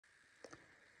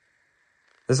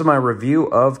This is my review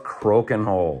of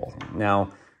Crokinole.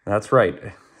 Now, that's right,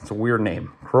 it's a weird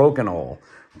name, Crokinole.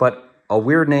 But a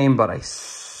weird name, but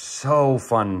so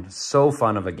fun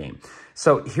of a game.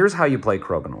 So here's how you play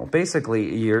Crokinole.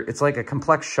 Basically, it's like a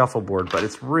complex shuffleboard, but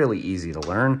it's really easy to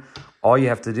learn. All you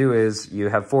have to do is you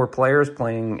have 4 players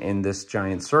playing in this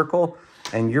giant circle,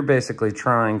 and you're basically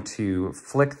trying to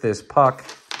flick this puck,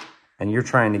 and you're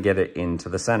trying to get it into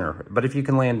the center. But if you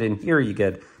can land in here, you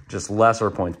get just lesser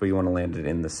points, but you want to land it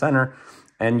in the center.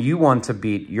 And you want to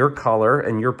beat your color,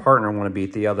 and your partner want to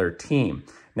beat the other team.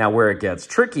 Now, where it gets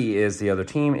tricky is the other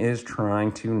team is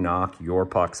trying to knock your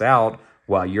pucks out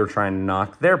while you're trying to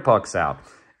knock their pucks out.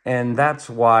 And that's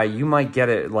why you might get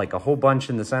it like a whole bunch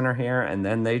in the center here, and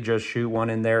then they just shoot one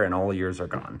in there, and all yours are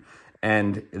gone.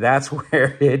 And that's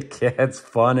where it gets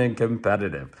fun and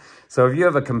competitive. So if you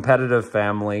have a competitive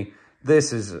family,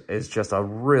 this is just a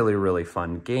really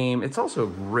fun game. It's also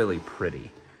really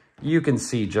pretty. You can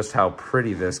see just how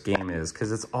pretty this game is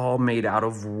because it's all made out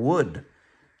of wood.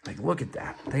 Like, look at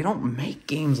that. They don't make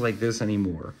games like this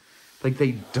anymore. Like,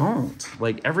 they don't.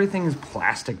 Like, everything is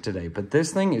plastic today, but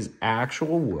this thing is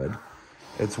actual wood.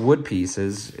 It's wood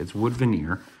pieces. It's wood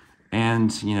veneer.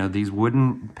 And, you know, these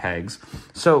wooden pegs.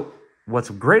 So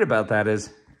what's great about that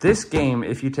is this game,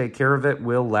 if you take care of it,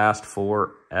 will last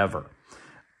forever.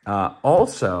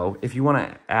 Also, if you want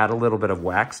to add a little bit of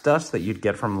wax dust that you'd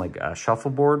get from like a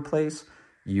shuffleboard place,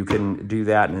 you can do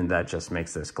that, and that just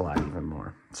makes this glide even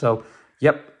more. So,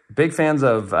 yep, big fans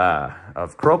of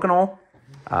Crokinole.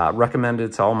 Recommend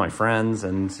it to all my friends,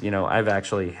 and you know, I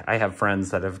have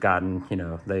friends that have gotten, you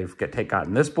know, they've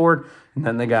gotten this board, and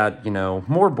then they got, you know,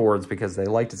 more boards because they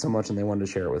liked it so much and they wanted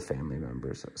to share it with family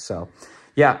members. So,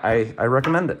 yeah, I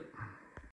recommend it.